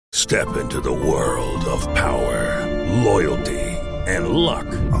Step into the world of power, loyalty, and luck.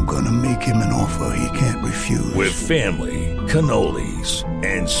 I'm gonna make him an offer he can't refuse. With family, cannolis,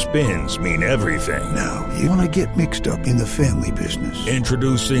 and spins mean everything. Now, you wanna get mixed up in the family business.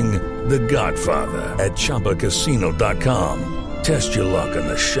 Introducing The Godfather at ChumbaCasino.com. Test your luck in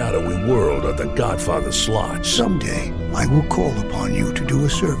the shadowy world of The Godfather slot. Someday, I will call upon you to do a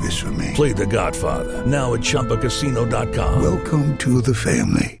service for me. Play The Godfather, now at ChumbaCasino.com. Welcome to the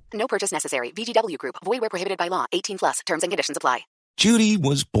family. No purchase necessary. VGW Group. Void where prohibited by law. 18+. Terms and conditions apply. Judy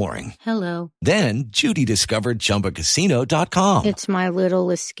was boring. Hello. Then Judy discovered ChumbaCasino.com. It's my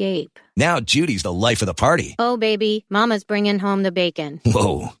little escape. Now Judy's the life of the party. Oh, baby, mama's bringing home the bacon.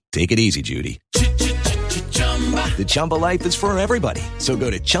 Whoa, take it easy, Judy. The Chumba life is for everybody. So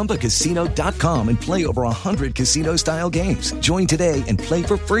go to ChumbaCasino.com and play over 100 casino-style games. Join today and play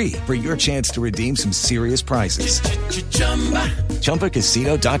for free for your chance to redeem some serious prizes.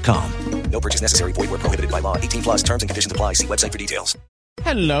 ChumbaCasino.com. No purchase necessary. Void where prohibited by law. 18+. Terms and conditions apply. See website for details.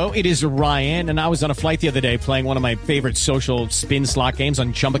 Hello, it is Ryan, and I was on a flight the other day playing one of my favorite social spin slot games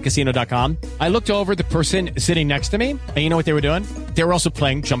on ChumbaCasino.com. I looked over at the person sitting next to me, and you know what they were doing? They were also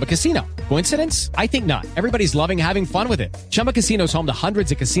playing Chumba Casino. Coincidence? I think not. Everybody's loving having fun with it. Chumba Casino is home to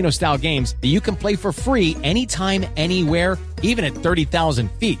hundreds of casino-style games that you can play for free anytime, anywhere, even at 30,000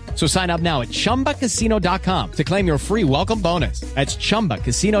 feet. So sign up now at ChumbaCasino.com to claim your free welcome bonus. That's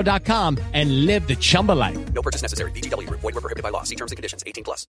ChumbaCasino.com and live the Chumba life. No purchase necessary. VGW Group. Void where prohibited by law. See terms and conditions.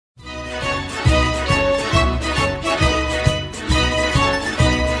 18+.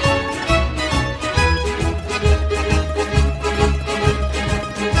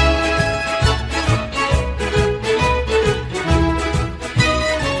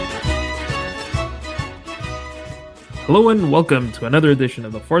 Hello and welcome to another edition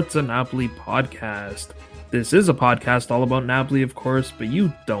of the Forza Napoli podcast. This is a podcast all about Napoli, of course, but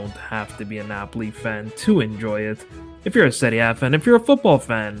you don't have to be a Napoli fan to enjoy it. If you're a Serie A fan, if you're a football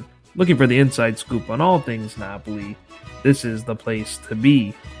fan, looking for the inside scoop on all things Napoli, this is the place to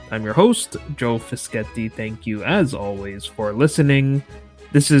be. I'm your host, Joe Fischetti. Thank you, as always, for listening.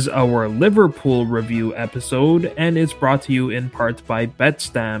 This is our Liverpool review episode, and it's brought to you in part by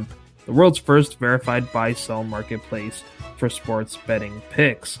BetStamp, the world's first verified buy-sell marketplace for sports betting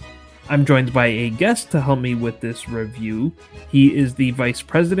picks. I'm joined by a guest to help me with this review. He is the vice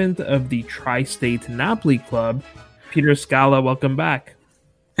president of the Tri-State Napoli Club, Peter Scala. Welcome back.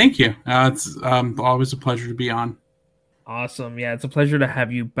 Thank you. It's always a pleasure to be on. Awesome. Yeah, it's a pleasure to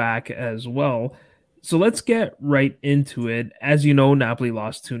have you back as well. So let's get right into it. As you know, Napoli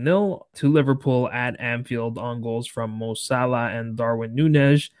lost 2-0 to Liverpool at Anfield on goals from Mo Salah and Darwin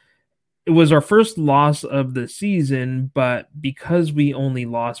Núñez. It was our first loss of the season, but because we only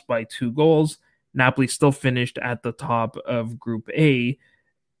lost by 2 goals, Napoli still finished at the top of Group A.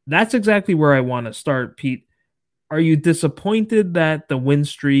 That's exactly where I want to start, Pete. Are you disappointed that the win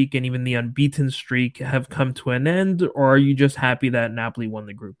streak and even the unbeaten streak have come to an end, or are you just happy that Napoli won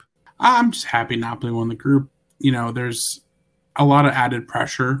the group? I'm just happy Napoli won the group. You know, there's a lot of added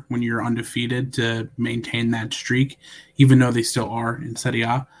pressure when you're undefeated to maintain that streak, even though they still are in Serie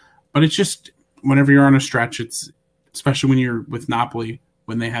A. But it's just, whenever you're on a stretch, it's especially when you're with Napoli,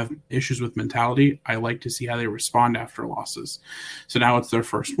 when they have issues with mentality, I like to see how they respond after losses. So now it's their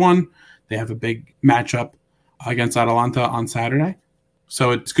first one. They have a big matchup against Atalanta on Saturday.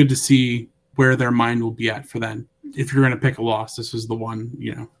 So it's good to see where their mind will be at for then. If you're going to pick a loss, this is the one,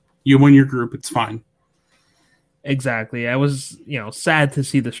 you win your group, it's fine. Exactly. I was, sad to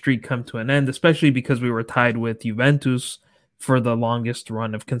see the streak come to an end, especially because we were tied with Juventus for the longest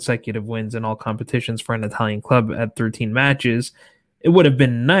run of consecutive wins in all competitions for an Italian club at 13 matches. It would have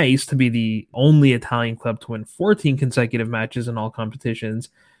been nice to be the only Italian club to win 14 consecutive matches in all competitions.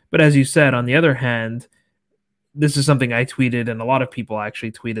 But as you said, on the other hand, this is something I tweeted, and a lot of people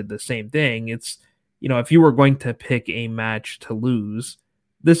actually tweeted the same thing. It's, if you were going to pick a match to lose,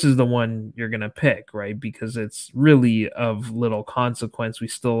 this is the one you're going to pick, right? Because it's really of little consequence. We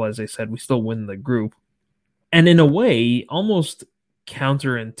still, as I said, we still win the group. And in a way, almost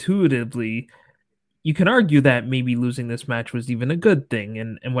counterintuitively, you can argue that maybe losing this match was even a good thing.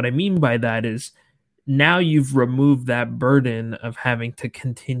 And what I mean by that is now you've removed that burden of having to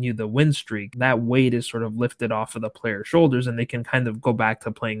continue the win streak. That weight is sort of lifted off of the player's shoulders, and they can kind of go back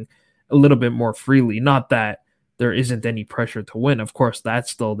to playing a little bit more freely. Not that there isn't any pressure to win. Of course,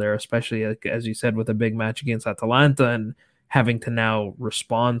 that's still there, especially, as you said, with a big match against Atalanta and having to now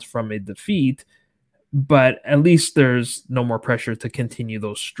respond from a defeat. But at least there's no more pressure to continue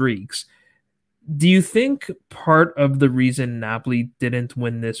those streaks. Do you think part of the reason Napoli didn't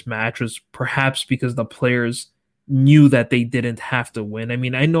win this match was perhaps because the players knew that they didn't have to win. I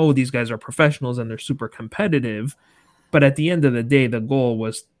mean, I know these guys are professionals and they're super competitive, but at the end of the day, the goal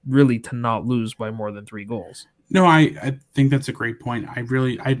was really to not lose by more than 3 goals. No, I think that's a great point. I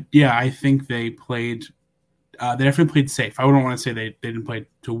think they played. They definitely played safe. I wouldn't want to say they didn't play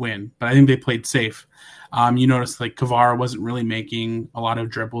to win, but I think they played safe. You notice like Kvara wasn't really making a lot of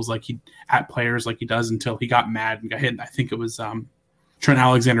dribbles at players like he does until he got mad and got hit. I think it was Trent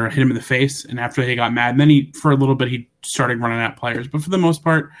Alexander hit him in the face, and after he got mad, and then for a little bit he started running at players. But for the most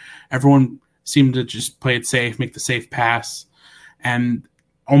part, everyone seemed to just play it safe, make the safe pass, and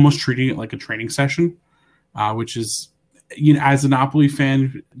almost treating it like a training session, which is, as a Napoli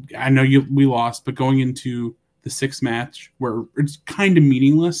fan, I know we lost, but going into the 6th match where it's kind of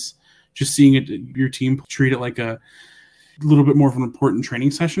meaningless, just seeing your team treat it like a little bit more of an important training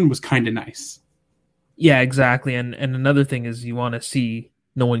session was kind of nice. Yeah, exactly. And another thing is you want to see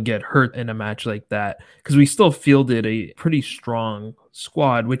no one get hurt in a match like that, because we still fielded a pretty strong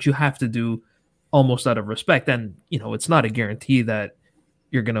squad, which you have to do almost out of respect. And, it's not a guarantee that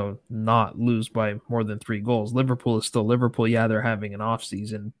you're going to not lose by more than 3 goals. Liverpool is still Liverpool. Yeah, they're having an off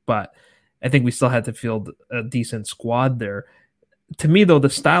season, but I think we still had to field a decent squad there. To me, though, the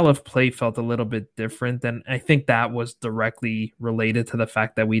style of play felt a little bit different, and I think that was directly related to the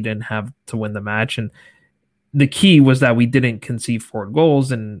fact that we didn't have to win the match. And the key was that we didn't concede 4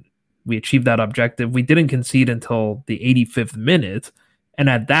 goals, and we achieved that objective. We didn't concede until the 85th minute, and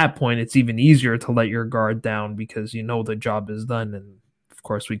at that point, it's even easier to let your guard down because the job is done. And of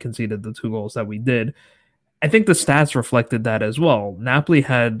course, we conceded the 2 goals that we did. I think the stats reflected that as well. Napoli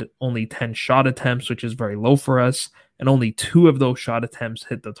had only 10 shot attempts, which is very low for us, and only 2 of those shot attempts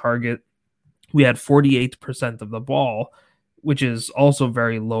hit the target. We had 48% of the ball, which is also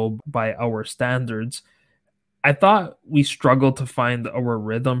very low by our standards. I thought we struggled to find our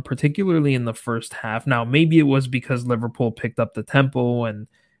rhythm, particularly in the first half. Now, maybe it was because Liverpool picked up the tempo and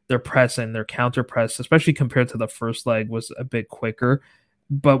their press and their counter press, especially compared to the first leg, was a bit quicker.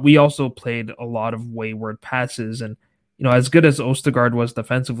 But we also played a lot of wayward passes. And, as good as Ostergaard was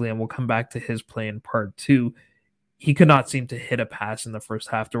defensively, and we'll come back to his play in part 2, he could not seem to hit a pass in the first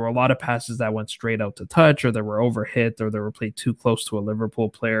half. There were a lot of passes that went straight out to touch, or they were overhit, or they were played too close to a Liverpool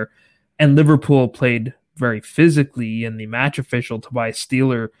player. And Liverpool played very physically, and the match official, Tobias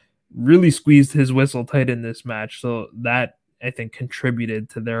Steeler, really squeezed his whistle tight in this match. So that, I think, contributed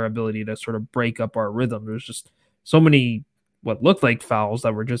to their ability to sort of break up our rhythm. There's just so many what looked like fouls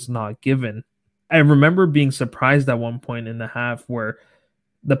that were just not given. I remember being surprised at one point in the half where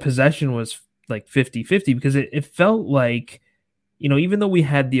the possession was like 50-50, because it felt like, even though we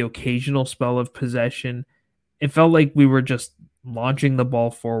had the occasional spell of possession, it felt like we were just launching the ball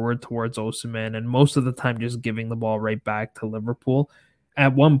forward towards Osimhen, and most of the time just giving the ball right back to Liverpool.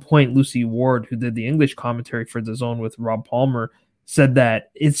 At one point, Lucy Ward, who did the English commentary for DAZN with Rob Palmer, said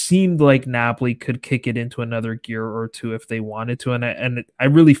that it seemed like Napoli could kick it into another gear or 2 if they wanted to. And I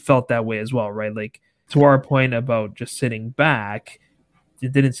really felt that way as well, right? Like, to our point about just sitting back,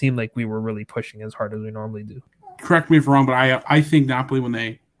 it didn't seem like we were really pushing as hard as we normally do. Correct me if I'm wrong, but I think Napoli, when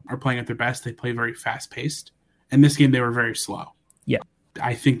they are playing at their best, they play very fast-paced. In this game, they were very slow. Yeah.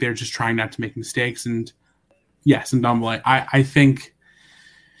 I think they're just trying not to make mistakes. And yes, and Ndombele, I think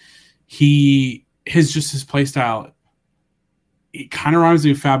his play style, it kind of reminds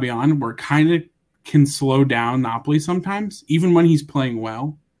me of Fabian, where it kind of can slow down Napoli sometimes. Even when he's playing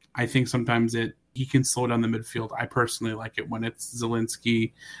well, I think sometimes he can slow down the midfield. I personally like it when it's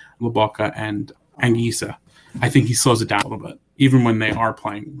Zielinski, Lobotka, and Anguissa. I think he slows it down a little bit, even when they are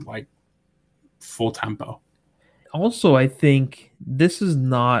playing like full tempo. Also, I think this is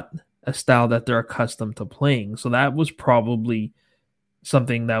not a style that they're accustomed to playing. So that was probably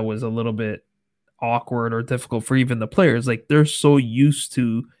something that was a little bit awkward or difficult for even the players. Like, they're so used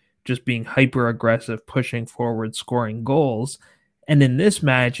to just being hyper aggressive, pushing forward, scoring goals. And in this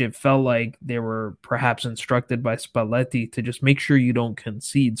match, it felt like they were perhaps instructed by Spalletti to just make sure you don't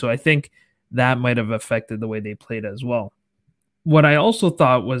concede. So I think that might have affected the way they played as well. What I also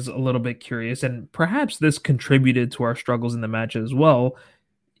thought was a little bit curious, and perhaps this contributed to our struggles in the match as well.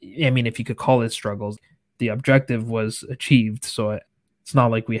 I mean, if you could call it struggles, the objective was achieved. So it's not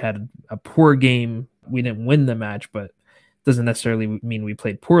like we had a poor game. We didn't win the match, but it doesn't necessarily mean we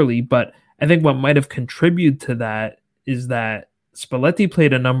played poorly. But I think what might have contributed to that is that Spalletti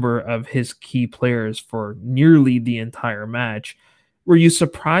played a number of his key players for nearly the entire match. Were you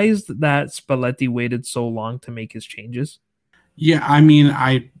surprised that Spalletti waited so long to make his changes? Yeah, I mean,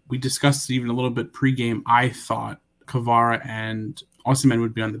 we discussed it even a little bit pregame. I thought Kvara and Osimhen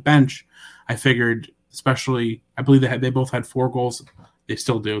would be on the bench. I figured, especially, I believe they both had 4 goals. They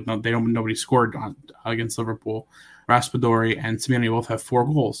still do. No, nobody scored against Liverpool. Raspadori and Simeone both have 4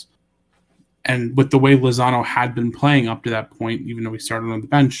 goals. And with the way Lozano had been playing up to that point, even though he started on the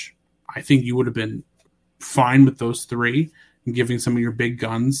bench, I think you would have been fine with those 3 and giving some of your big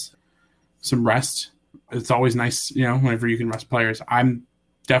guns some rest. It's always nice, whenever you can rest players. I'm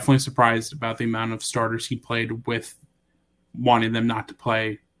definitely surprised about the amount of starters he played with, wanting them not to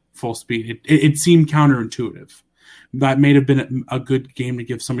play full speed. It seemed counterintuitive. That may have been a good game to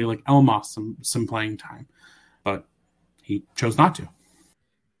give somebody like Elmas some playing time, but he chose not to.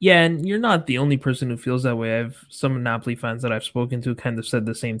 Yeah, and you're not the only person who feels that way. I've some Napoli fans that I've spoken to kind of said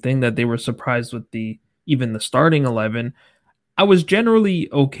the same thing, that they were surprised with even the starting 11. I was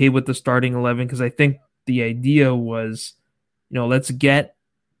generally okay with the starting 11 because I think the idea was, let's get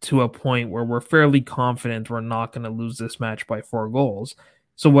to a point where we're fairly confident we're not going to lose this match by 4 goals.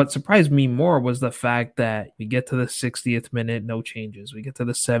 So what surprised me more was the fact that we get to the 60th minute, no changes. We get to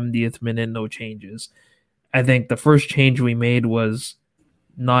the 70th minute, no changes. I think the first change we made was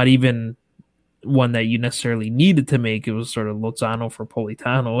not even one that you necessarily needed to make. It was sort of Lozano for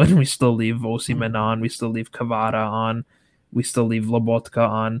Politano, and we still leave Osimhen on, we still leave Kvara on, we still leave Lobotka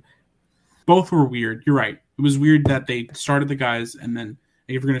on. Both were weird. You're right. It was weird that they started the guys, and then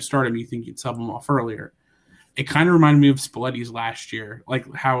if you're going to start him, you think you'd sub them off earlier. It kind of reminded me of Spalletti's last year,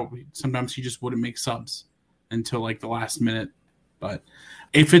 like how sometimes he just wouldn't make subs until like the last minute. But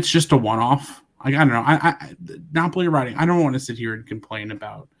if it's just a one-off, like, I don't know. I Napoli writing. I don't want to sit here and complain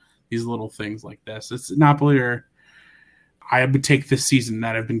about these little things like this. It's Napoli, or I would take this season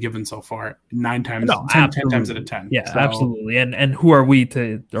that I've been given so far 10 times out of 10. Yeah, so. Absolutely. And who are we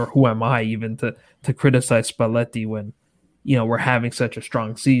or who am I even to criticize Spalletti when, we're having such a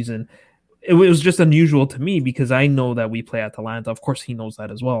strong season? It was just unusual to me because I know that we play Atalanta. Of course, he knows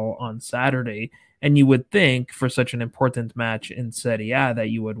that as well on Saturday. And you would think for such an important match in Serie A that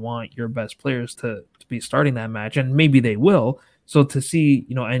you would want your best players to be starting that match, and maybe they will. So to see,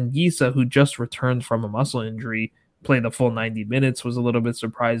 Anguissa, who just returned from a muscle injury, play the full 90 minutes was a little bit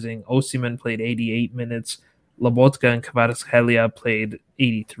surprising. Osimhen played 88 minutes. Lobotka and Kvaratskhelia played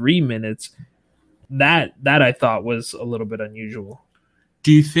 83 minutes. That I thought was a little bit unusual.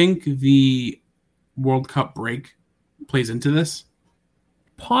 Do you think the World Cup break plays into this?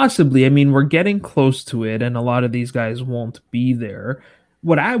 Possibly. I mean, we're getting close to it, and a lot of these guys won't be there.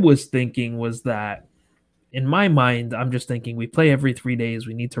 What I was thinking was that, in my mind, I'm just thinking we play every 3 days,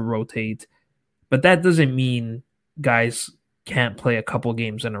 we need to rotate. But that doesn't mean guys can't play a couple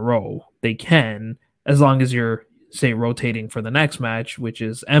games in a row. They can, as long as you're, say, rotating for the next match, which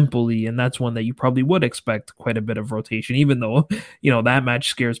is Empoli, and that's one that you probably would expect quite a bit of rotation, even though, that match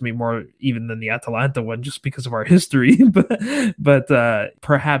scares me more even than the Atalanta one just because of our history. but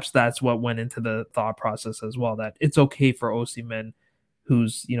perhaps that's what went into the thought process as well, that it's okay for Osimhen,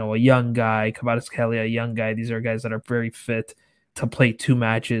 who's, a young guy, Kvaratskhelia, a young guy. These are guys that are very fit to play 2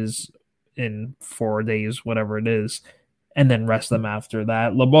 matches in 4 days, whatever it is, and then rest them after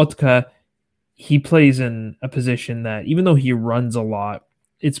that. Lobotka, he plays in a position that, even though he runs a lot,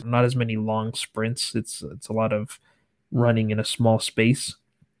 it's not as many long sprints. It's a lot of running in a small space.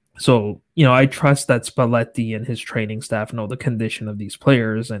 So, I trust that Spalletti and his training staff know the condition of these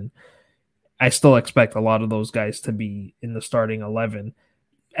players, and I still expect a lot of those guys to be in the starting 11.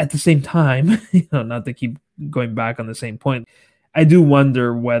 At the same time, not to keep going back on the same point, I do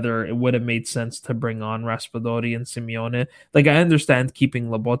wonder whether it would have made sense to bring on Raspadori and Simeone. Like, I understand keeping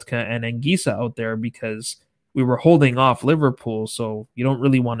Lobotka and Anguissa out there because we were holding off Liverpool, so you don't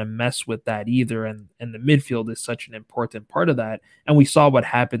really want to mess with that either. And the midfield is such an important part of that. And we saw what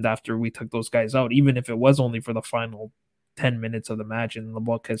happened after we took those guys out, even if it was only for the final 10 minutes of the match. In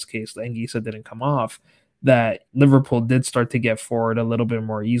Lobotka's case, Anguissa didn't come off, that Liverpool did start to get forward a little bit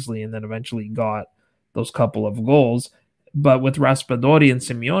more easily and then eventually got those couple of goals. But with Raspadori and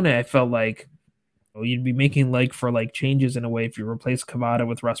Simeone, I felt like you'd be making like changes in a way if you replace Kvara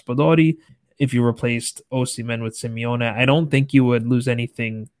with Raspadori, if you replaced Osimhen with Simeone. I don't think you would lose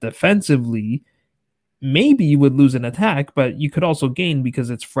anything defensively. Maybe you would lose an attack, but you could also gain because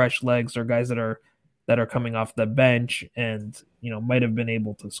it's fresh legs or guys that are coming off the bench and might have been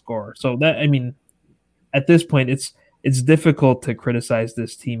able to score. So that, I mean, at this point, it's difficult to criticize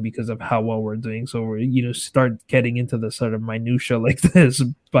this team because of how well we're doing. So we're, start getting into the sort of minutia like this.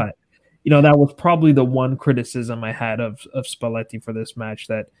 But, that was probably the one criticism I had of Spalletti for this match,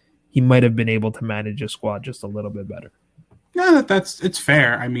 that he might have been able to manage a squad just a little bit better. Yeah, it's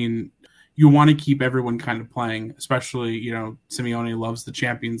fair. I mean, you want to keep everyone kind of playing, especially, Simeone loves the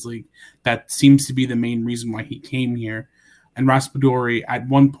Champions League. That seems to be the main reason why he came here. And Raspadori, at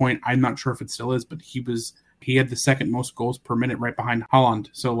one point, I'm not sure if it still is, but he was He had the second most goals per minute right behind Haaland.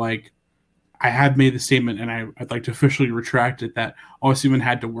 So, like, I have made the statement, and I'd like to officially retract it, that Osimhen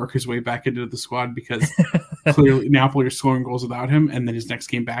had to work his way back into the squad because clearly Napoli are scoring goals without him, and then his next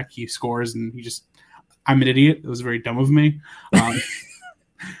game back, he scores, and I'm an idiot. It was very dumb of me.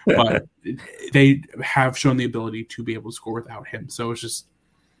 But they have shown the ability to be able to score without him. So it's just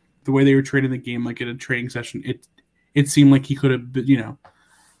the way they were trading the game, like in a training session, it seemed like he could have,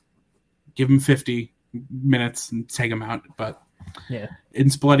 give him 50 minutes and take him out, but yeah, in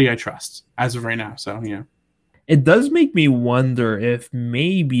Spalletti I trust as of right now. So yeah, it does make me wonder if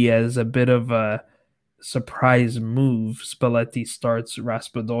maybe as a bit of a surprise move, Spalletti starts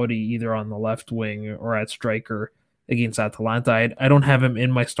Raspadori either on the left wing or at striker against Atalanta. I don't have him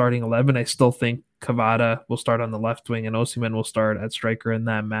in my starting 11. I still think Cavada will start on the left wing and Osimhen will start at striker in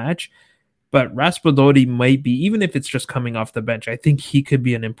that match. But Raspadori might be, even if it's just coming off the bench, I think he could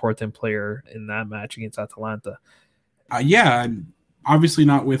be an important player in that match against Atalanta. Yeah, obviously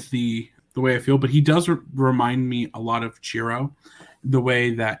not with the way I feel, but he does remind me a lot of Ciro, the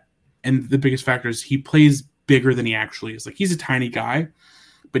way that, and the biggest factor is he plays bigger than he actually is. Like, he's a tiny guy,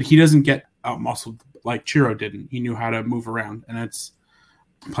 but he doesn't get out-muscled like Ciro didn't. He knew how to move around, and it's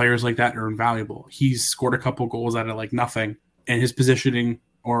players like that are invaluable. He's scored a couple goals out of like nothing, and his positioning,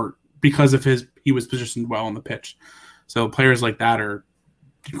 or because of he was positioned well on the pitch. So players like that are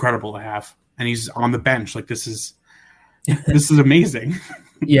incredible to have, and he's on the bench. Like, this is amazing.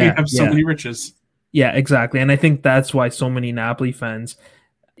 Yeah, we have so many riches. Yeah, exactly. And I think that's why so many Napoli fans,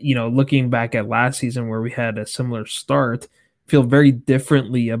 looking back at last season where we had a similar start, feel very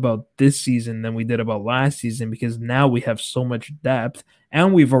differently about this season than we did about last season, because now we have so much depth,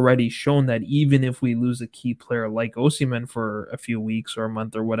 and we've already shown that even if we lose a key player like Osimhen for a few weeks or a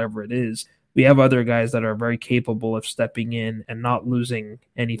month or whatever it is, we have other guys that are very capable of stepping in and not losing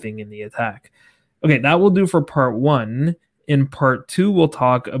anything in the attack. Okay, that will do for part one. In part two, we'll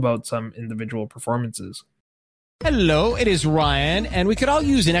talk about some individual performances. Hello, it is Ryan, and we could all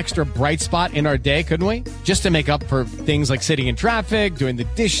use an extra bright spot in our day, couldn't we? Just to make up for things like sitting in traffic, doing the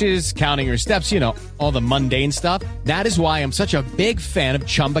dishes, counting your steps, all the mundane stuff. That is why I'm such a big fan of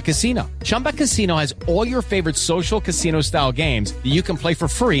Chumba Casino. Chumba Casino has all your favorite social casino-style games that you can play for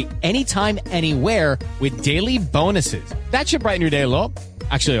free anytime, anywhere with daily bonuses. That should brighten your day a little.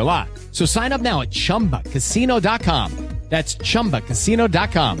 Actually, a lot. So sign up now at ChumbaCasino.com. That's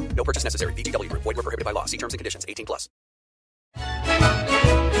ChumbaCasino.com. No purchase necessary. VGW Group. Void where prohibited by law. See terms and conditions. 18+.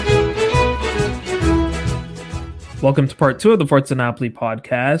 Welcome to part two of the Forza Napoli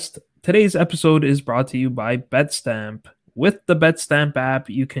podcast. Today's episode is brought to you by BetStamp. With the BetStamp app,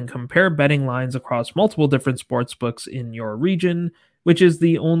 you can compare betting lines across multiple different sports books in your region, which is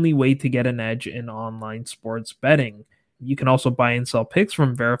the only way to get an edge in online sports betting. You can also buy and sell picks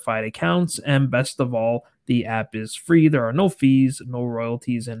from verified accounts, and best of all, the app is free. There are no fees, no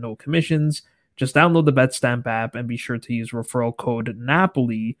royalties, and no commissions. Just download the BetStamp app and be sure to use referral code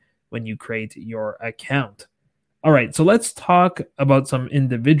NAPOLI when you create your account. All right, so let's talk about some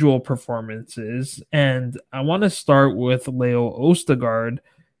individual performances, and I want to start with Leo Østegård,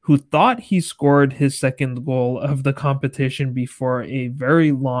 who thought he scored his second goal of the competition before a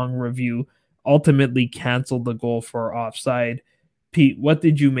very long review ultimately canceled the goal for offside. Pete, what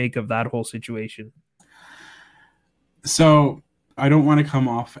did you make of that whole situation? So I don't want to come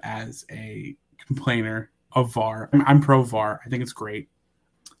off as a complainer of VAR. I'm pro VAR. I think it's great.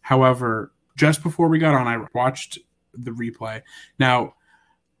 However, just before we got on, I watched the replay. Now,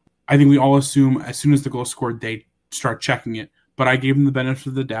 I think we all assume as soon as the goal scored, they start checking it. But I gave them the benefit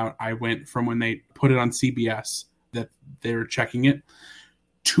of the doubt. I went from when they put it on CBS that they were checking it,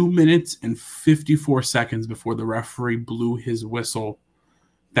 2 minutes and 54 seconds before the referee blew his whistle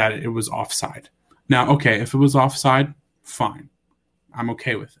that it was offside. Now, okay, if it was offside, fine. I'm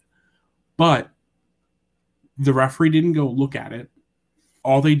okay with it. But the referee didn't go look at it.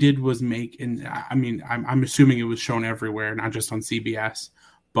 All they did was I'm assuming it was shown everywhere, not just on CBS,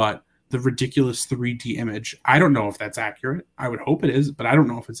 but the ridiculous 3D image. I don't know if that's accurate. I would hope it is, but I don't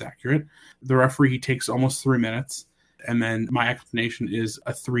know if it's accurate. The referee takes almost 3 minutes. And then my explanation is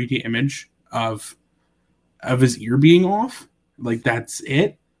a 3D image of his ear being off. Like, that's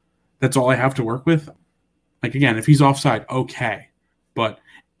it. That's all I have to work with. Like, again, if he's offside, okay. But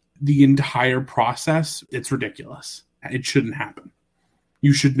the entire process, it's ridiculous. It shouldn't happen.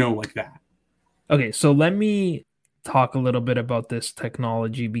 You should know like that. Okay, so let me talk a little bit about this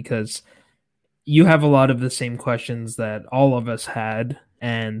technology, because you have a lot of the same questions that all of us had.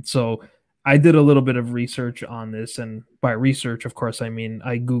 And so I did a little bit of research on this, and by research, of course, I mean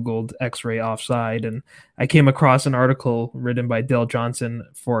I Googled X-ray offside, and I came across an article written by Dale Johnson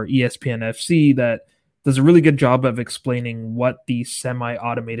for ESPN FC that does a really good job of explaining what the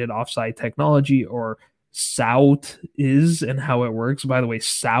semi-automated offside technology, or SOUT, is and how it works. By the way,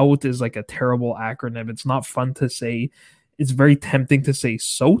 SOUT is like a terrible acronym. It's not fun to say. It's very tempting to say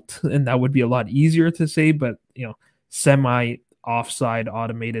SOT, and that would be a lot easier to say, but semi-offside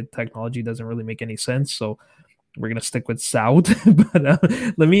automated technology doesn't really make any sense. So we're going to stick with SOUT.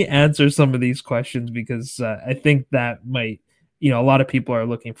 But let me answer some of these questions, because I think that might, a lot of people are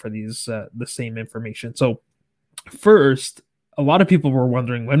looking for these the same information. So first, a lot of people were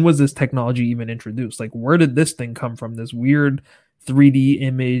wondering, when was this technology even introduced? Like, where did this thing come from? This weird 3D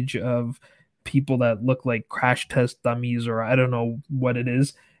image of people that look like crash test dummies, or I don't know what it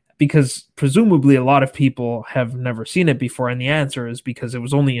is, because presumably a lot of people have never seen it before. And the answer is because it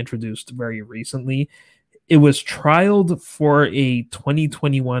was only introduced very recently. It was trialed for a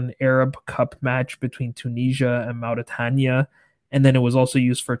 2021 Arab Cup match between Tunisia and Mauritania. And then it was also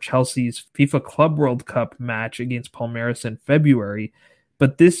used for Chelsea's FIFA Club World Cup match against Palmeiras in February.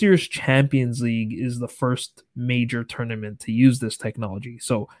 But this year's Champions League is the first major tournament to use this technology.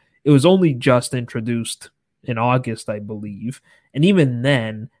 So it was only just introduced in August, I believe. And even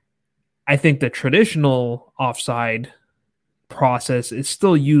then, I think the traditional offside process is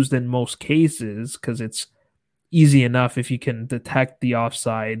still used in most cases, because it's easy enough if you can detect the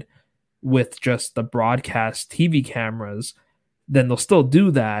offside with just the broadcast TV cameras, then they'll still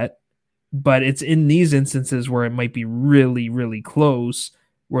do that. But it's in these instances where it might be really, really close,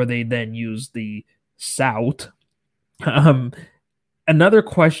 where they then use the SOUT. Another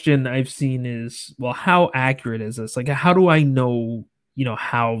question I've seen is, well, how accurate is this? Like, how do I know,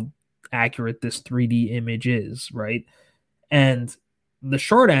 how accurate this 3D image is, right? And the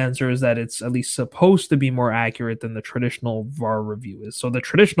short answer is that it's at least supposed to be more accurate than the traditional VAR review is. So the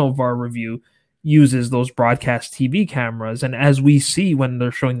traditional VAR review uses those broadcast TV cameras, and as we see when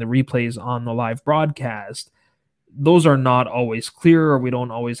they're showing the replays on the live broadcast, those are not always clear, or we don't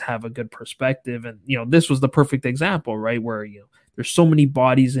always have a good perspective. And this was the perfect example, right, where there's so many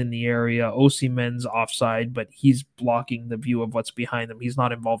bodies in the area. Osimhen's offside, but he's blocking the view of what's behind him. He's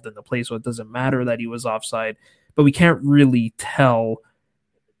not involved in the play, so it doesn't matter that he was offside. But we can't really tell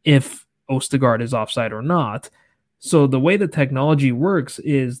if Ostergaard is offside or not. So the way the technology works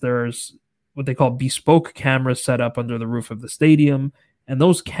is there's what they call bespoke cameras set up under the roof of the stadium, and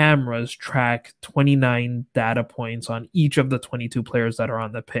those cameras track 29 data points on each of the 22 players that are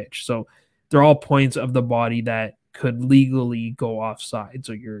on the pitch. So they're all points of the body that could legally go offside.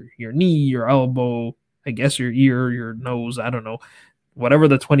 So your knee, your elbow, I guess your ear, your nose, I don't know, whatever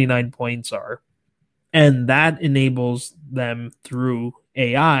the 29 points are. And that enables them through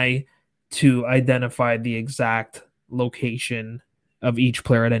AI to identify the exact location of each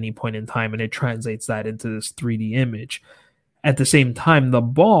player at any point in time, and it translates that into this 3D image. At the same time, the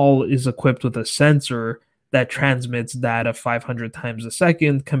ball is equipped with a sensor that transmits data 500 times a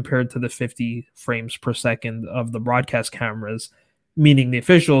second compared to the 50 frames per second of the broadcast cameras, meaning the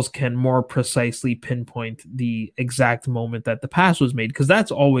officials can more precisely pinpoint the exact moment that the pass was made, because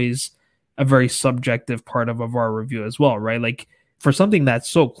that's always a very subjective part of a VAR review as well, right? Like, for something that's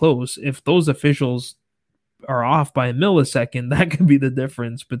so close, if those officials are off by a millisecond, that could be the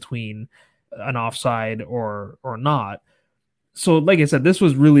difference between an offside or not. So like I said, this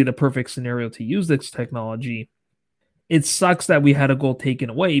was really the perfect scenario to use this technology. It sucks that we had a goal taken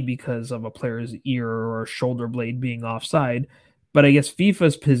away because of a player's ear or shoulder blade being offside. But I guess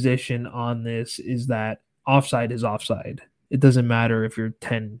FIFA's position on this is that offside is offside. It doesn't matter if you're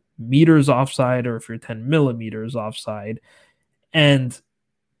 10 meters offside or if you're 10 millimeters offside. And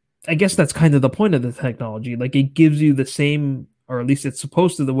I guess that's kind of the point of the technology. Like, it gives you the same, or at least it's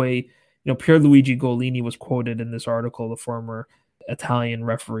supposed to, the way, Pierluigi Golini was quoted in this article, the former Italian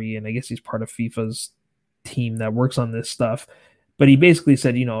referee, and I guess he's part of FIFA's team that works on this stuff. But he basically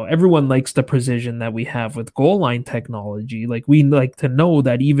said, everyone likes the precision that we have with goal line technology. Like, we like to know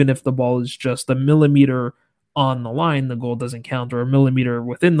that even if the ball is just a millimeter on the line, the goal doesn't count, or a millimeter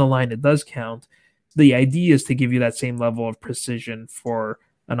within the line, it does count. The idea is to give you that same level of precision for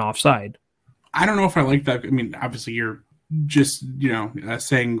an offside. I don't know if I like that. I mean, obviously you're just,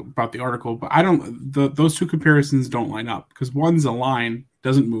 saying about the article, but I don't, those two comparisons don't line up, because one's a line,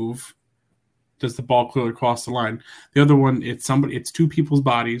 doesn't move. Does the ball clearly cross the line? The other one, it's two people's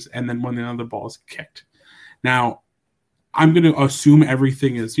bodies, and then when another ball is kicked. Now, I'm going to assume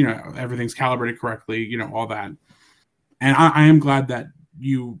everything is, everything's calibrated correctly, all that. And I am glad that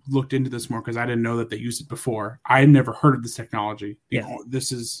you looked into this more, because I didn't know that they used it before. I had never heard of this technology.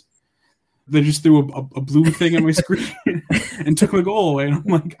 They just threw a blue thing on my screen and took the goal away. And I'm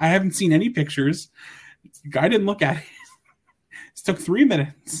like, I haven't seen any pictures. The guy didn't look at it. It took 3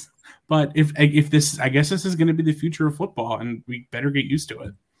 minutes. But if this, I guess this is going to be the future of football, and we better get used to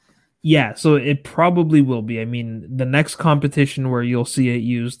it. Yeah, so it probably will be. I mean, the next competition where you'll see it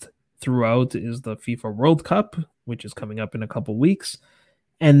used throughout is the FIFA World Cup, which is coming up in a couple weeks.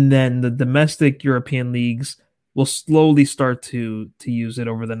 And then the domestic European leagues will slowly start to use it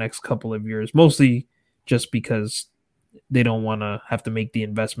over the next couple of years, mostly just because they don't want to have to make the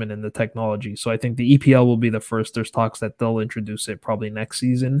investment in the technology. So I think the EPL will be the first. There's talks that they'll introduce it probably next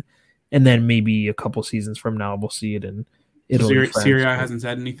season. And then maybe a couple seasons from now, we'll see it in Italy. Serie A hasn't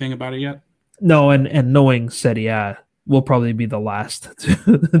said anything about it yet? No, and knowing Serie A will probably be the last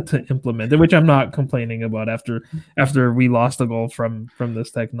to implement it, which I'm not complaining about after we lost a goal from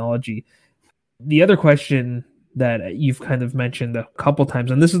this technology. The other question that you've kind of mentioned a couple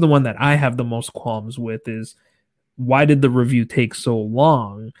times, and this is the one that I have the most qualms with, is why did the review take so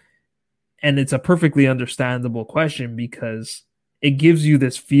long? And it's a perfectly understandable question because it gives you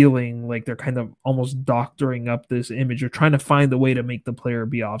this feeling like they're kind of almost doctoring up this image or trying to find a way to make the player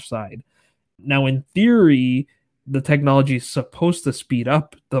be offside. Now, in theory, the technology is supposed to speed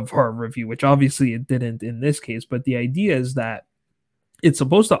up the VAR review, which obviously it didn't in this case. But the idea is that it's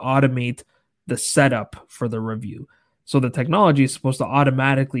supposed to automate the setup for the review. So the technology is supposed to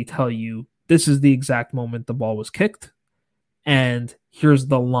automatically tell you this is the exact moment the ball was kicked, and here's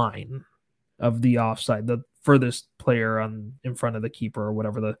the line of the offside, the furthest player in front of the keeper or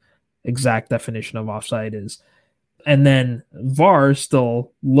whatever the exact definition of offside is. And then VAR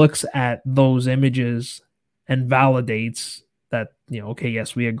still looks at those images and validates that, okay,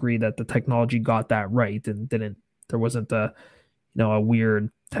 yes, we agree that the technology got that right and there wasn't a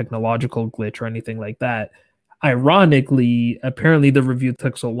weird technological glitch or anything like that. Ironically, apparently the review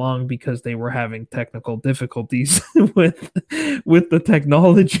took so long because they were having technical difficulties with the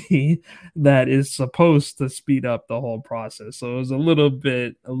technology that is supposed to speed up the whole process. So it was a little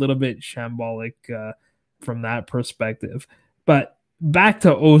bit shambolic from that perspective. But back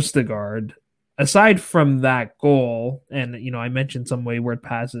to Ostergaard, aside from that goal, and I mentioned some wayward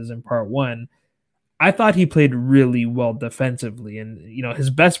passes in part one, I thought he played really well defensively. And,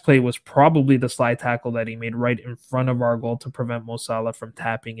 his best play was probably the slide tackle that he made right in front of our goal to prevent Mo Salah from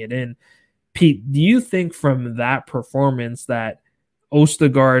tapping it in. Pete, do you think from that performance that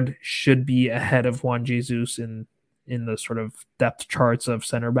Ostergaard should be ahead of Juan Jesus in the sort of depth charts of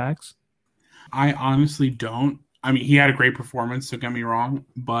center backs? I honestly don't. I mean, he had a great performance, don't get me wrong,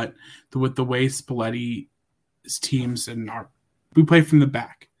 but with the way Spalletti's teams we play from the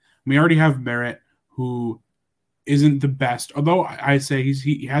back. We already have Barrett, who isn't the best, although I say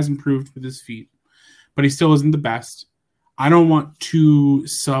he has improved with his feet, but he still isn't the best. I don't want two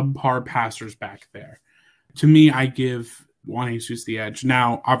subpar passers back there. To me, I give Juan Jesus the edge.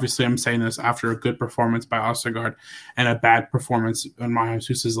 Now, obviously, I'm saying this after a good performance by Ostergaard and a bad performance in Juan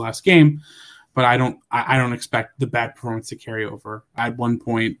Jesus' last game, but I don't expect the bad performance to carry over. At one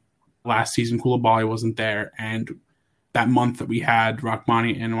point last season, Koulibaly wasn't there, and that month that we had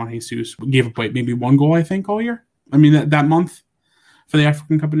Rachmani and Juan Jesus gave up maybe one goal, I think, all year. I mean, that month for the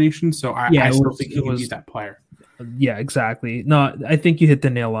African Cup of Nations. So I still think he can be that player. Yeah, exactly. No, I think you hit the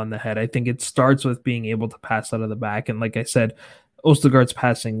nail on the head. I think it starts with being able to pass out of the back. And like I said, Ostergaard's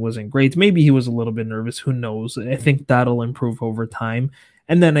passing wasn't great. Maybe he was a little bit nervous. Who knows? I think that'll improve over time.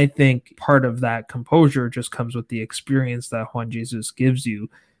 And then I think part of that composure just comes with the experience that Juan Jesus gives you.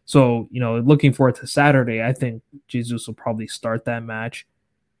 So, looking forward to Saturday, I think Jesus will probably start that match.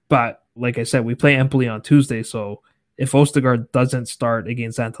 But like I said, we play Empoli on Tuesday. So if Ostergaard doesn't start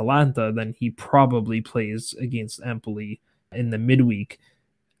against Atalanta, then he probably plays against Empoli in the midweek.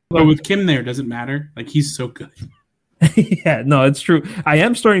 But with Kim there, doesn't matter. Like, he's so good. Yeah, no, it's true. I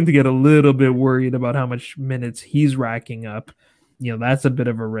am starting to get a little bit worried about how much minutes he's racking up. That's a bit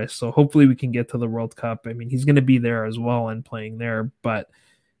of a risk. So hopefully we can get to the World Cup. I mean, he's going to be there as well and playing there. But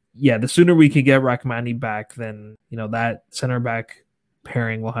yeah, the sooner we can get Rachmani back, then, that center back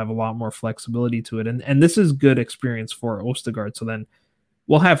pairing will have a lot more flexibility to it. And this is good experience for Ostergaard. So then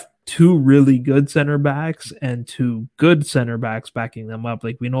we'll have two really good center backs and two good center backs backing them up.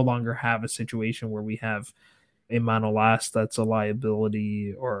 Like, we no longer have a situation where we have a Manolas that's a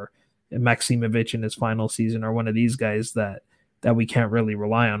liability, or Maximovic in his final season, or one of these guys that we can't really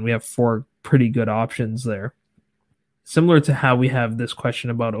rely on. We have four pretty good options there. Similar to how we have this question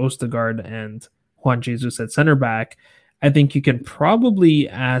about Ostergaard and Juan Jesus at center back, I think you can probably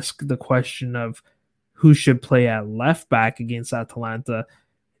ask the question of who should play at left back against Atalanta.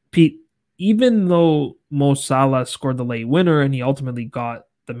 Pete, even though Mo Salah scored the late winner and he ultimately got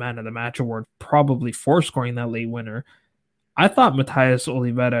the man of the match award, probably for scoring that late winner, I thought Matheus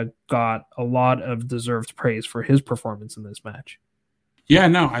Oliveira got a lot of deserved praise for his performance in this match. Yeah,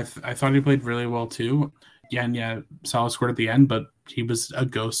 no, I thought he played really well too. Yeah, and yeah, Salah scored at the end, but he was a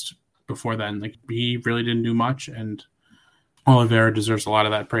ghost before then. Like, he really didn't do much, and Oliveira deserves a lot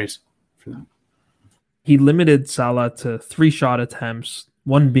of that praise for that. He limited Salah to 3 shot attempts,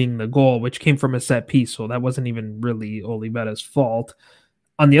 one being the goal, which came from a set piece, so that wasn't even really Oliveira's fault.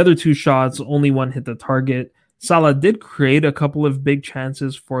 On the other 2 shots, only one hit the target. Salah did create a couple of big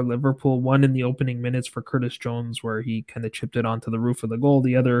chances for Liverpool, one in the opening minutes for Curtis Jones, where he kind of chipped it onto the roof of the goal,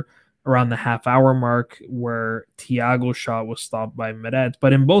 the other around the half-hour mark, where Thiago's shot was stopped by Meret.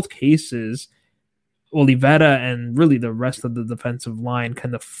 But in both cases, Oliveira and really the rest of the defensive line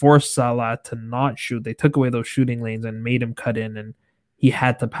kind of forced Salah to not shoot. They took away those shooting lanes and made him cut in, and he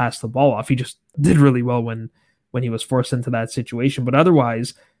had to pass the ball off. He just did really well when he was forced into that situation. But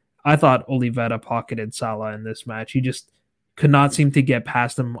otherwise, I thought Oliveira pocketed Salah in this match. He just could not seem to get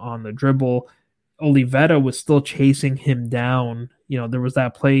past him on the dribble. Oliveira was still chasing him down. There was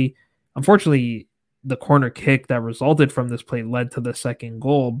that play. Unfortunately, the corner kick that resulted from this play led to the second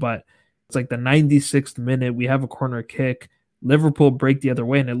goal, but it's like the 96th minute. We have a corner kick. Liverpool break the other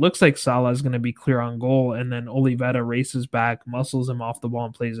way, and it looks like Salah is going to be clear on goal, and then Oliveira races back, muscles him off the ball,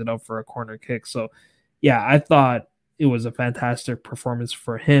 and plays it up for a corner kick. So, yeah, I thought it was a fantastic performance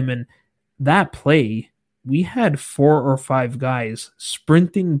for him. And that play, we had 4 or 5 guys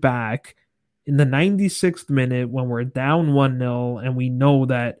sprinting back in the 96th minute when we're down 1-0, and we know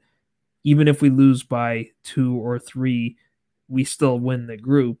that even if we lose by 2 or 3, we still win the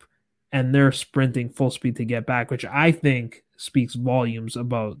group. And they're sprinting full speed to get back, which I think speaks volumes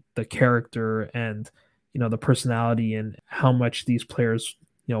about the character and, the personality and how much these players,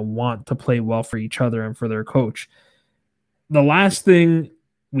 want to play well for each other and for their coach. The last thing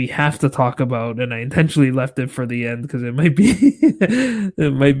we have to talk about, and I intentionally left it for the end because it might be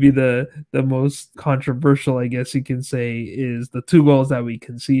the most controversial, I guess you can say, is the 2 goals that we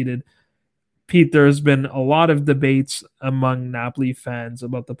conceded. Pete, there's been a lot of debates among Napoli fans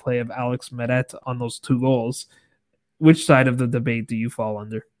about the play of Alex Meret on those 2 goals. Which side of the debate do you fall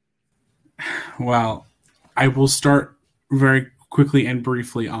under? Well, I will start very quickly and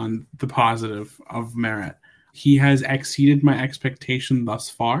briefly on the positive of Meret. He has exceeded my expectation thus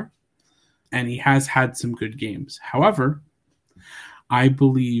far, and he has had some good games. However, I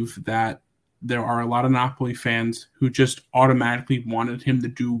believe that there are a lot of Napoli fans who just automatically wanted him to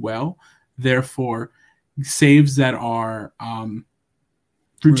do well. Therefore, saves that are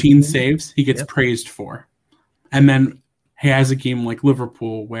routine saves, he gets praised for. And then he has a game like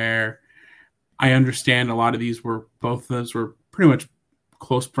Liverpool where I understand a lot of these both of those were pretty much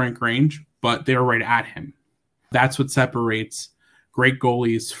close break range, but they were right at him. That's what separates great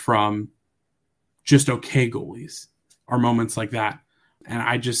goalies from just okay goalies, or moments like that. And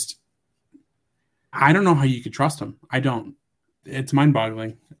I don't know how you could trust him. I don't. It's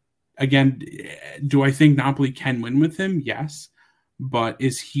mind-boggling. Again, do I think Napoli can win with him? Yes. But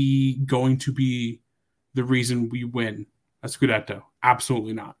is he going to be the reason we win a Scudetto?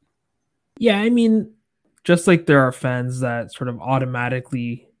 Absolutely not. Yeah, I mean, just like there are fans that sort of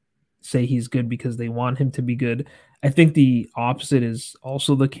automatically say he's good because they want him to be good, I think the opposite is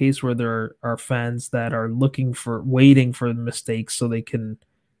also the case, where there are fans that are waiting for mistakes so they can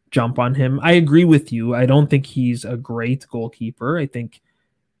jump on him. I agree with you. I don't think he's a great goalkeeper. I think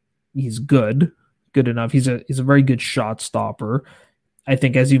he's good enough. He's a very good shot stopper. I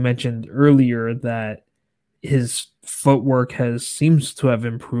think, as you mentioned earlier, that his footwork seems to have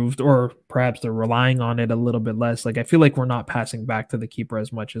improved, or perhaps they're relying on it a little bit less. Like, I feel like we're not passing back to the keeper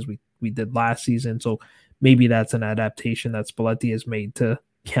as much as we did last season. So maybe that's an adaptation that Spalletti has made to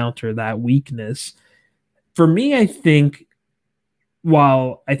counter that weakness. For me, I think,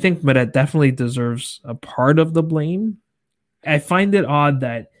 while I think Meret definitely deserves a part of the blame, I find it odd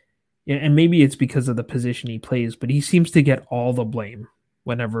that, and maybe it's because of the position he plays, but he seems to get all the blame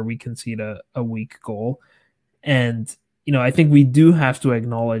whenever we concede a weak goal. And, I think we do have to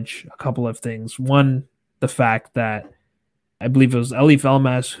acknowledge a couple of things. One, the fact that I believe it was Elif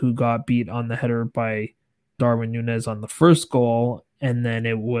Elmas who got beat on the header by Darwin Núñez on the first goal, and then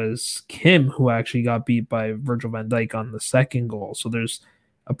it was Kim who actually got beat by Virgil van Dijk on the second goal. So there's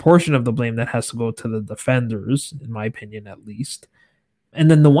a portion of the blame that has to go to the defenders, in my opinion, at least. And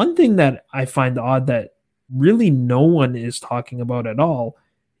then the one thing that I find odd that really no one is talking about at all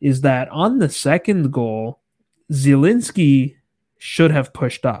is that on the second goal, Zielinski should have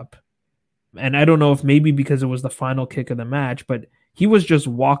pushed up. And I don't know if maybe because it was the final kick of the match, but he was just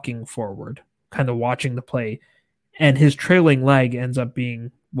walking forward, kind of watching the play. And his trailing leg ends up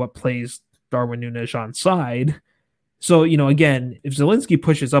being what plays Darwin Núñez onside. So, again, if Zielinski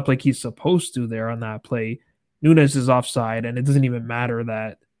pushes up like he's supposed to there on that play, Nunes is offside, and it doesn't even matter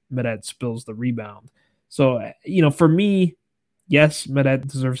that Meret spills the rebound. So, for me, yes, Meret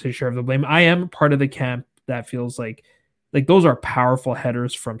deserves his share of the blame. I am part of the camp that feels like those are powerful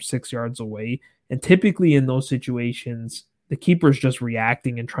headers from 6 yards away. And typically in those situations, the keeper's just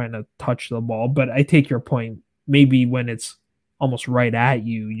reacting and trying to touch the ball. But I take your point. Maybe when it's almost right at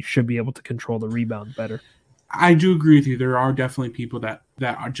you, you should be able to control the rebound better. I do agree with you. There are definitely people that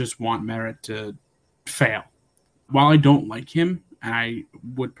just want Meret to fail. While I don't like him, and I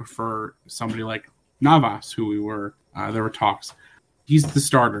would prefer somebody like Navas, who there were talks. He's the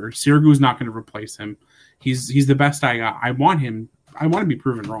starter. Sirigu's not going to replace him. He's the best I got. I want to be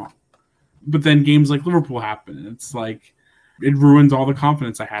proven wrong. But then games like Liverpool happen, and it's like it ruins all the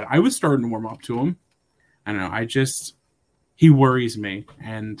confidence I had. I was starting to warm up to him. I don't know. He worries me.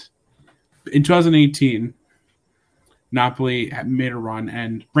 And in 2018, Napoli made a run,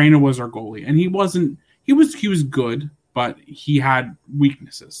 and Reina was our goalie, and he was good, but he had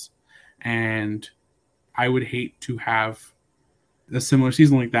weaknesses, and I would hate to have a similar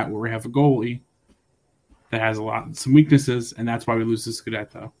season like that where we have a goalie that has some weaknesses, and that's why we lose the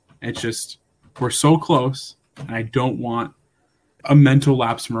Scudetto. It's just we're so close, and I don't want a mental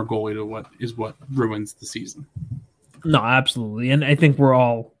lapse from our goalie to what ruins the season. No, absolutely, and I think we're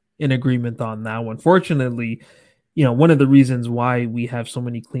all in agreement on that one. Fortunately, one of the reasons why we have so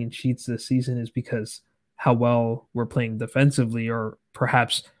many clean sheets this season is because how well we're playing defensively, or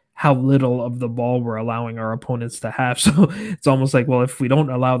perhaps how little of the ball we're allowing our opponents to have. So it's almost like, well, if we don't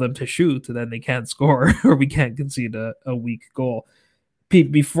allow them to shoot, then they can't score or we can't concede a weak goal.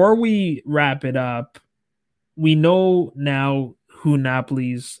 Pete, before we wrap it up, we know now who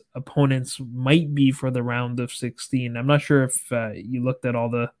Napoli's opponents might be for the round of 16. I'm not sure if you looked at all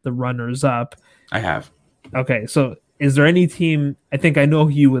the runners up. I have. Okay, so is there any team, I think I know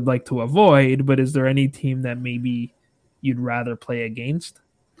who you would like to avoid, but is there any team that maybe you'd rather play against?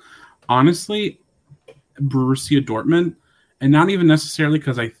 Honestly, Borussia Dortmund, and not even necessarily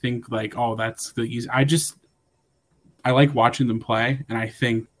because I think that's the easy. I like watching them play, and I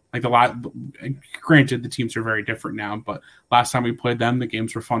think granted the teams are very different now, but last time we played them, the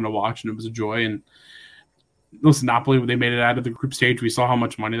games were fun to watch and it was a joy. And listen, Napoli, they made it out of the group stage. We saw how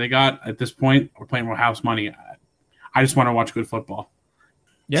much money they got. At this point, we're playing with house money. I just want to watch good football.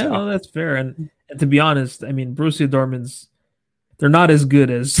 Yeah, no, that's fair. And to be honest, I mean, Borussia Dortmund's, they're not as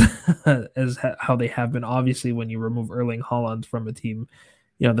good as as how they have been. Obviously, when you remove Erling Haaland from a team,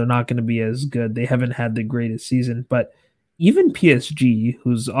 they're not going to be as good. They haven't had the greatest season. But even PSG,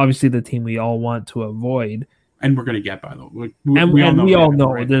 who's obviously the team we all want to avoid, and we're going to get, by the way, we all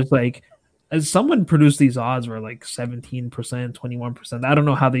know right? There's as someone produced these odds were 17%, 21%. I don't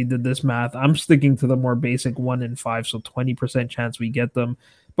know how they did this math. I'm sticking to the more basic 1 in 5, so 20% chance we get them.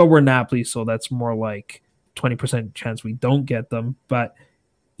 But we're Napoli, so that's more like 20% chance we don't get them. But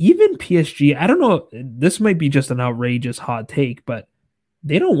even PSG, I don't know, this might be just an outrageous hot take, but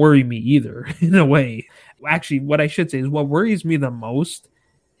they don't worry me either in a way. Actually, what I should say is what worries me the most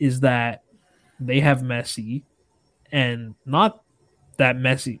is that they have Messi, and not that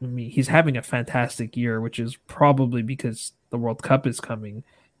Messi, I mean, he's having a fantastic year, which is probably because the World Cup is coming.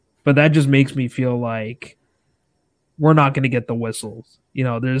 But that just makes me feel like we're not going to get the whistles.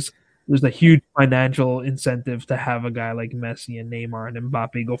 There's a huge financial incentive to have a guy like Messi and Neymar and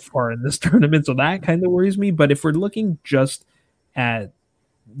Mbappe go far in this tournament. So that kind of worries me. But if we're looking just at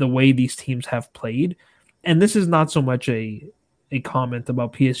the way these teams have played, and this is not so much a comment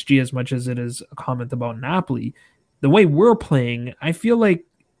about PSG as much as it is a comment about Napoli, the way we're playing, I feel like,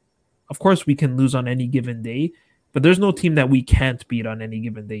 of course, we can lose on any given day, but there's no team that we can't beat on any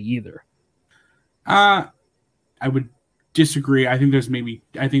given day either. I would disagree. I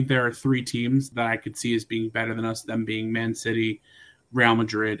think there are 3 teams that I could see as being better than us, them being Man City, Real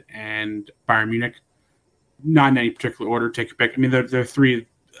Madrid, and Bayern Munich. Not in any particular order, take a pick. I mean, they're 3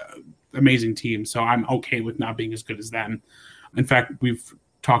 amazing teams, so I'm okay with not being as good as them. In fact, we've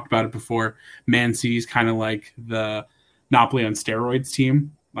talked about it before. Man City is kind of like the Napoli on steroids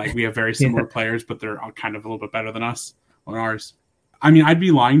team. We have very similar players, but they're kind of a little bit better than us on ours. I mean, I'd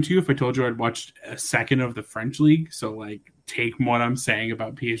be lying to you if I told you I'd watched a second of the French league. So take what I'm saying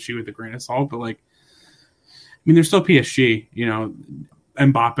about PSG with a grain of salt. But they're still PSG.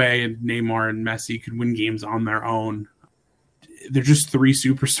 Mbappe and Neymar and Messi could win games on their own. They're just 3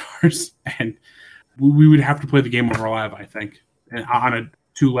 superstars, and we would have to play the game of our life, I think. And on a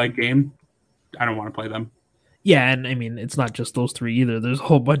 2-leg game, I don't want to play them. Yeah, and I mean, it's not just those 3 either. There's a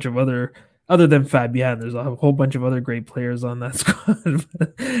whole bunch of other than Fabian, there's a whole bunch of other great players on that squad.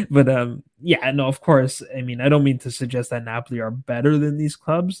 but yeah, no, of course. I mean, I don't mean to suggest that Napoli are better than these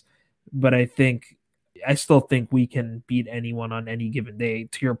clubs, but I think I still think we can beat anyone on any given day.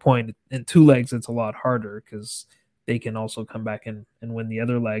 To your point, in 2 legs, it's a lot harder because they can also come back and win the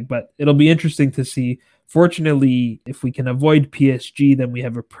other leg. But it'll be interesting to see. Fortunately, if we can avoid PSG, then we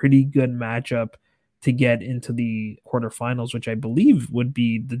have a pretty good matchup to get into the quarterfinals, which I believe would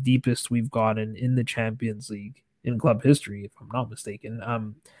be the deepest we've gotten in the Champions League in club history, if I'm not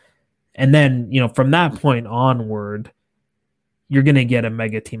mistaken. And then, from that point onward, you're going to get a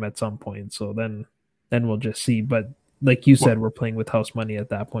mega team at some point. So then we'll just see. But like you said, we're playing with house money at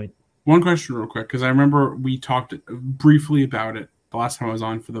that point. One question real quick, because I remember we talked briefly about it the last time I was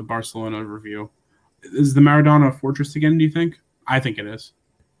on for the Barcelona review. Is the Maradona a fortress again, do you think? I think it is.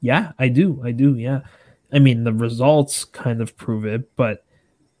 Yeah, I do. Yeah. I mean, the results kind of prove it, but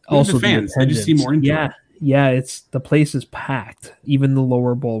also the fans. They just see more into it. Yeah, the place is packed. Even the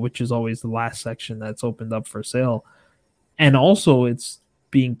lower bowl, which is always the last section that's opened up for sale. And also it's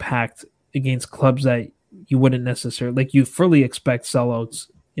being packed against clubs that you wouldn't necessarily, like, you fully expect sellouts,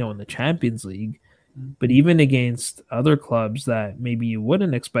 in the Champions League, but even against other clubs that maybe you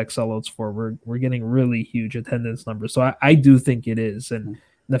wouldn't expect sellouts for, we're getting really huge attendance numbers. So I do think it is, and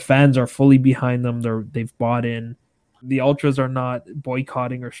the fans are fully behind them. They've bought in. The ultras are not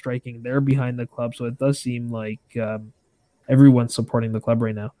boycotting or striking; they're behind the club. So it does seem like everyone's supporting the club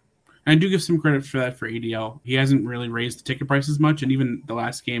right now. I do give some credit for that for ADL. He hasn't really raised the ticket prices much, and even the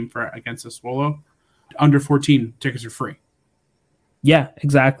last game against Sassuolo, under 14 tickets are free. Yeah,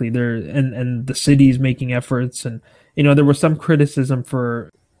 exactly. And the city's making efforts, and there was some criticism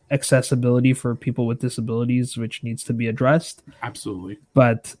for accessibility for people with disabilities, which needs to be addressed. Absolutely.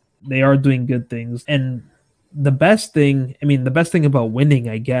 But they are doing good things. And the best thing about winning,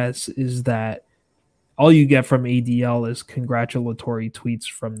 I guess, is that all you get from ADL is congratulatory tweets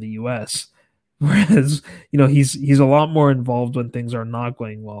from the US. Whereas, he's a lot more involved when things are not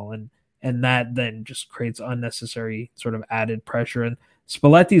going well. And that then just creates unnecessary sort of added pressure. And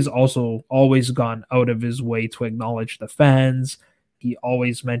Spalletti's also always gone out of his way to acknowledge the fans. He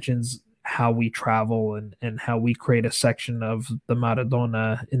always mentions how we travel and how we create a section of the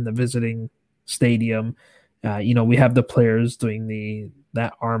Maradona in the visiting stadium. We have the players doing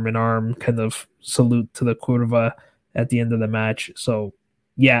that arm-in-arm kind of salute to the curva at the end of the match. So,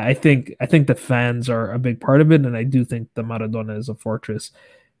 yeah, I think the fans are a big part of it, and I do think the Maradona is a fortress.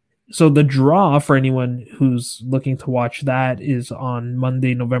 So the draw for anyone who's looking to watch that is on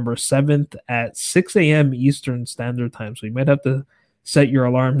Monday, November 7th at 6 a.m. Eastern Standard Time. So you might have to set your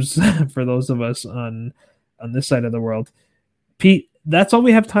alarms for those of us on this side of the world. Pete, that's all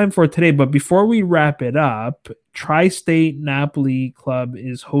we have time for today. But before we wrap it up, Tri-State Napoli Club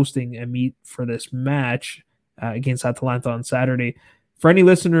is hosting a meet for this match against Atalanta on Saturday. For any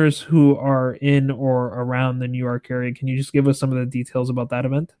listeners who are in or around the New York area, can you just give us some of the details about that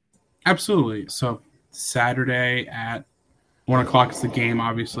event? Absolutely. So Saturday at 1 o'clock is the game,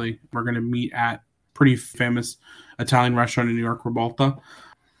 obviously. We're going to meet at pretty famous Italian restaurant in New York, Ribalta.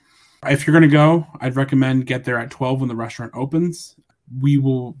 If you're going to go, I'd recommend get there at 12 when the restaurant opens. We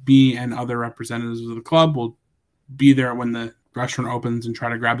will be, and other representatives of the club will be there when the restaurant opens and try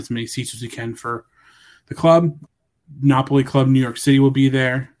to grab as many seats as we can for the club. Napoli Club New York City will be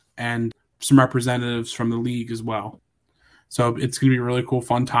there, and some representatives from the league as well. So it's going to be a really cool,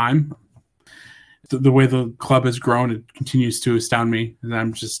 fun time. The way the club has grown, it continues to astound me, and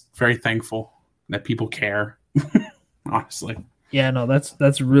I'm just very thankful that people care, honestly. Yeah, no,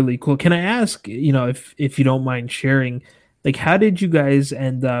 that's really cool. Can I ask, if you don't mind sharing, like, how did you guys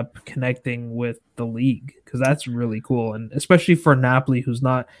end up connecting with the league? Because that's really cool, and especially for Napoli, who's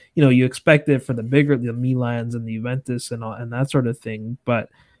not, you expect it for the Milans and the Juventus and all, and that sort of thing, but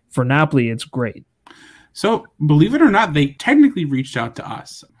for Napoli, it's great. So, believe it or not, they technically reached out to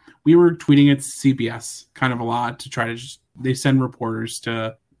us. We were tweeting at CBS kind of a lot to try to they send reporters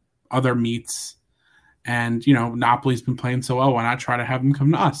to other meets. And, Napoli's been playing so well, why not try to have them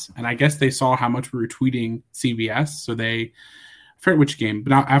come to us? And I guess they saw how much we were tweeting CBS, so I forget which game.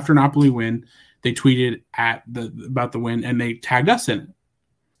 But after Napoli win, they tweeted about the win, and they tagged us in it.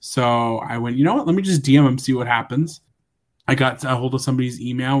 So I went, you know what, let me just DM them, see what happens. I got a hold of somebody's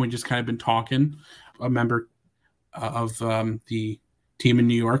email. We just kind of been talking. A member of the team in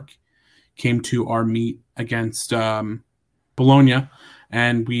New York came to our meet against Bologna,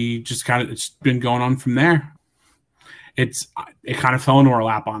 and we just it's been going on from there. It kind of fell into our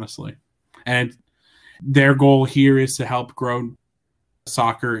lap, honestly. And their goal here is to help grow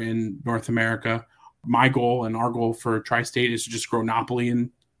soccer in North America. My goal and our goal for Tri-State is to just grow Napoli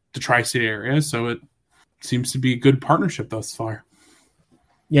in the Tri-State area. So it seems to be a good partnership thus far.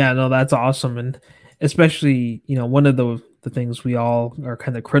 Yeah, no, that's awesome. And especially, one of the the things we all are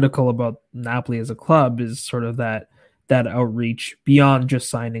kind of critical about Napoli as a club is sort of that outreach beyond just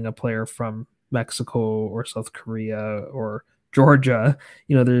signing a player from Mexico or South Korea or Georgia.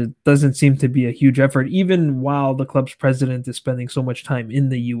 There doesn't seem to be a huge effort, even while the club's president is spending so much time in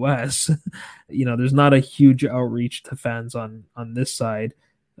the US. There's not a huge outreach to fans on this side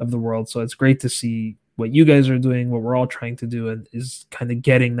of the world. So it's great to see what you guys are doing, what we're all trying to do, and is kind of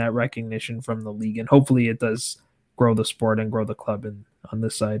getting that recognition from the league. And hopefully it does grow the sport and grow the club on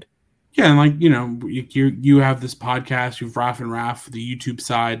this side. Yeah, and you have this podcast, you've Raf and Raf, the YouTube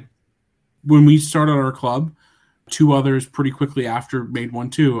side. When we started our club, 2 others pretty quickly after made one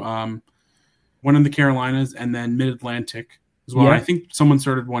too. One in the Carolinas and then Mid-Atlantic as well. Yeah. I think someone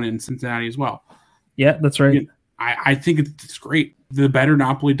started one in Cincinnati as well. Yeah, that's right. I think it's great. The better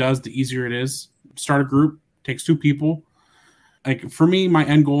Napoli does, the easier it is. Start a group, takes 2 people. Like for me, my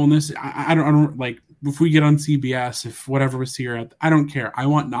end goal in this, I don't like if we get on CBS, if whatever was here, I don't care. I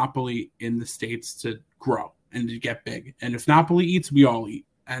want Napoli in the States to grow and to get big. And if Napoli eats, we all eat.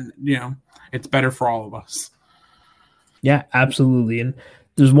 And, it's better for all of us. Yeah, absolutely. And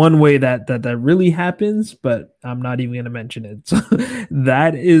there's one way that really happens, but I'm not even going to mention it. So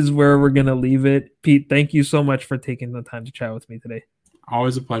that is where we're going to leave it. Pete, thank you so much for taking the time to chat with me today.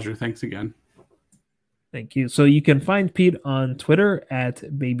 Always a pleasure. Thanks again. Thank you. So you can find Pete on Twitter at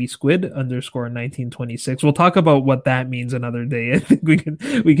babysquid_1926. We'll talk about what that means another day. I think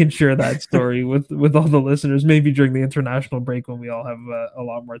we can share that story with all the listeners, maybe during the international break when we all have a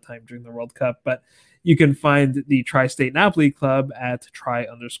lot more time during the World Cup. But you can find the Tri-State Napoli Club at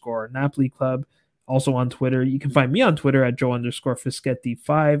 @tri_Napoli Club. Also on Twitter, you can find me on Twitter at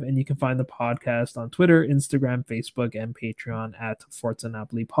Joe_Fischetti5, and you can find the podcast on Twitter, Instagram, Facebook, and Patreon at Forza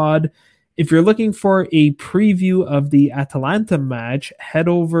Napoli Pod. If you're looking for a preview of the Atalanta match, head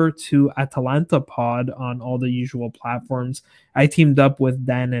over to Atalanta Pod on all the usual platforms. I teamed up with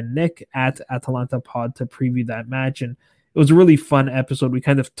Dan and Nick at Atalanta Pod to preview that match, and it was a really fun episode. We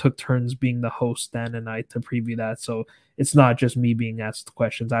kind of took turns being the host, Dan and I, to preview that, so it's not just me being asked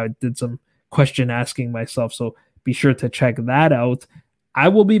questions. I did some question asking myself, so be sure to check that out. I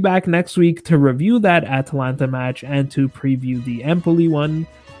will be back next week to review that Atalanta match and to preview the Empoli one.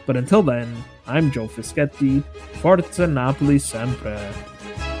 But until then, I'm Joe Fischetti. Forza Napoli sempre.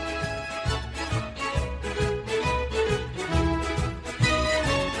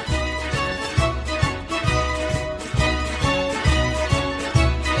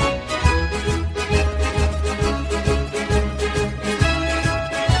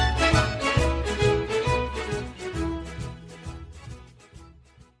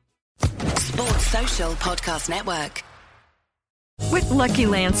 Sports Social Podcast Network. With Lucky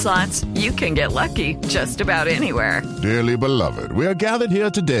Land Slots, you can get lucky just about anywhere. Dearly beloved, we are gathered here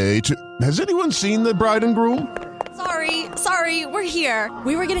today to... Has anyone seen the bride and groom? Sorry, we're here.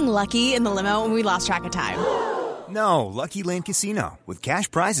 We were getting lucky in the limo and we lost track of time. No, Lucky Land Casino, with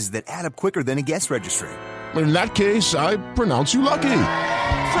cash prizes that add up quicker than a guest registry. In that case, I pronounce you lucky.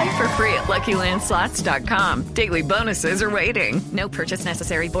 Play for free at LuckyLandSlots.com. Daily bonuses are waiting. No purchase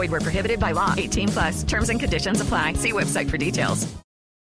necessary. Void where prohibited by law. 18+. Terms and conditions apply. See website for details.